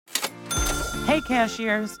Hey,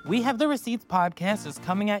 cashiers! We Have the Receipts podcast is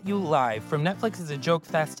coming at you live from Netflix's A Joke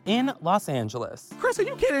Fest in Los Angeles. Chris, are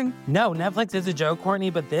you kidding? No, Netflix is a joke, Courtney,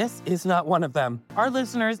 but this is not one of them. Our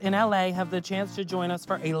listeners in LA have the chance to join us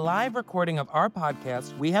for a live recording of our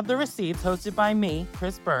podcast, We Have the Receipts, hosted by me,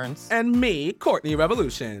 Chris Burns. And me, Courtney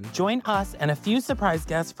Revolution. Join us and a few surprise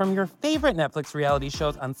guests from your favorite Netflix reality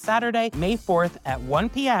shows on Saturday, May 4th at 1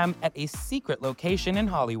 p.m. at a secret location in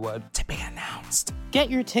Hollywood. To be announced. Get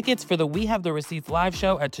your tickets for the We Have the Receipts live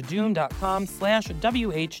show at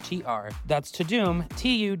tudum.com/WHTR. That's Tudum,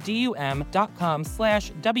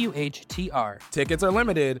 TUDUM.com/WHTR. Tickets are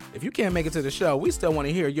limited. If you can't make it to the show, we still want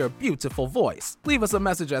to hear your beautiful voice. Leave us a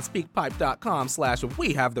message at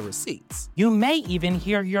speakpipe.com/We Have the Receipts. You may even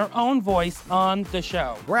hear your own voice on the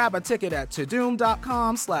show. Grab a ticket at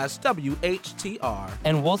tudum.com/WHTR.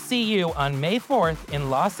 And we'll see you on May 4th in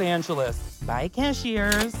Los Angeles. Bye,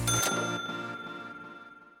 cashiers.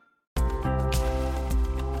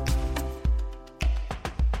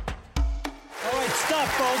 Stop,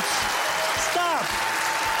 folks. Stop.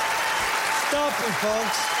 Stop it,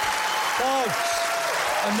 folks. Folks,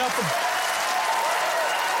 enough of...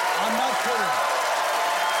 I'm not kidding.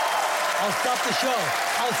 I'll stop the show.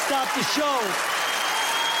 I'll stop the show.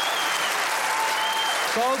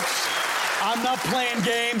 Folks, I'm not playing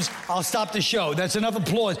games. I'll stop the show. That's enough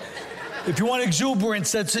applause. If you want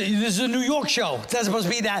exuberance, this is a New York show. It's not supposed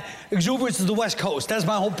to be that. Exuberance is the West Coast. That's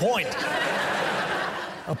my whole point.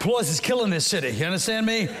 Applause is killing this city, you understand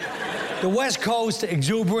me? The West Coast,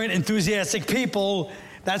 exuberant, enthusiastic people,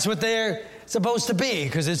 that's what they're supposed to be,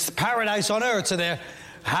 because it's paradise on earth, so they're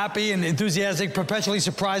happy and enthusiastic, perpetually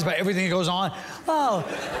surprised by everything that goes on. Oh,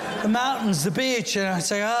 the mountains, the beach, and I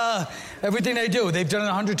say, everything they do, they've done it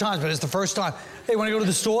 100 times, but it's the first time. Hey, want to go to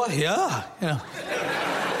the store? Yeah, you know.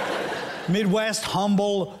 Midwest,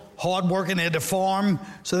 humble, hardworking, they had to farm,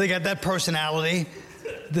 so they got that personality.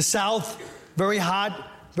 The South, very hot,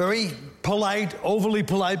 very polite, overly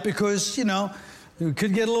polite, because, you know, it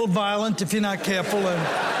could get a little violent if you're not careful. And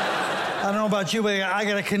I don't know about you, but I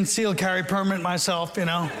got a concealed carry permit myself, you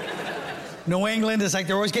know. New England is like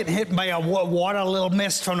they're always getting hit by a water, a little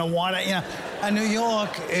mist from the water, you know. And New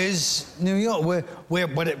York is New York. We're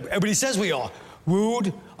what everybody says we are.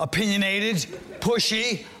 Rude, opinionated,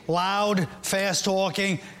 pushy, loud,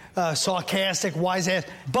 fast-talking, sarcastic, wise-ass.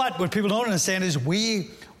 But what people don't understand is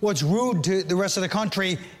what's rude to the rest of the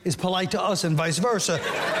country is polite to us and vice versa.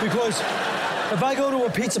 Because if I go to a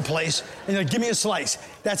pizza place and they're like, give me a slice,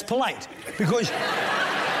 that's polite. Because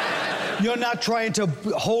you're not trying to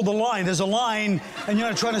hold the line. There's a line and you're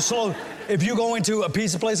not trying to slow. If you go into a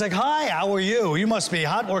pizza place like, hi, how are you? You must be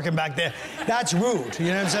hot working back there. That's rude, you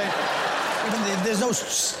know what I'm saying? There's no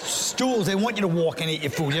stools. They want you to walk and eat your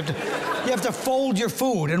food. You have to fold your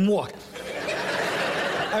food and walk.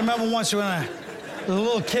 I remember once when I was a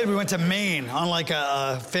little kid, we went to Maine on like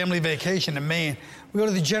a family vacation to Maine. We go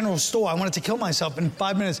to the general store. I wanted to kill myself in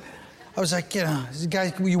 5 minutes. I was like, you know, this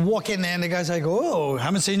guy, you walk in there and the guy's like, oh,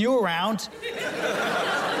 haven't seen you around.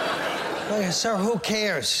 Like, sir, who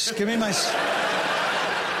cares? Give me my...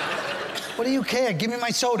 What do you care? Give me my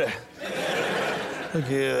soda. Like,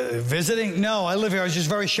 visiting? No, I live here. I was just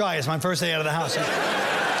very shy. It's my first day out of the house.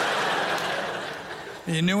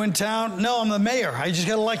 Are you new in town? No, I'm the mayor. I just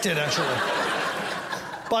got elected, actually.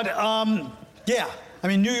 But, yeah. I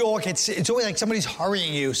mean, New York, it's always like somebody's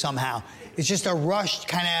hurrying you somehow. It's just a rushed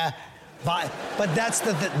kind of vibe. But that's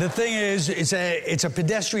the thing is, it's a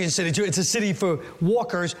pedestrian city, too. It's a city for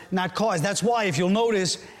walkers, not cars. That's why, if you'll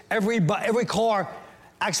notice, every car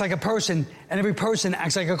acts like a person, and every person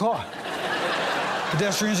acts like a car.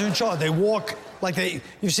 Pedestrians are in charge. They walk like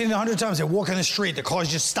you've seen it 100 times. They walk on the street. The cars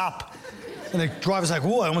just stop. And the driver's like,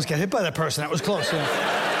 whoa, I almost got hit by that person. That was close. Yeah.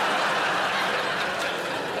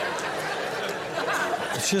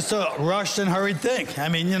 It's just a rushed and hurried thing. I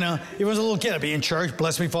mean, you know, he was a little kid. I'd be in church.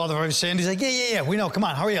 Bless me, Father, for every sin. He's like, yeah. We know. Come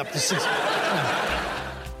on, hurry up.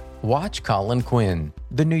 Watch Colin Quinn,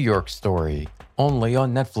 The New York Story, only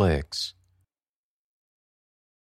on Netflix.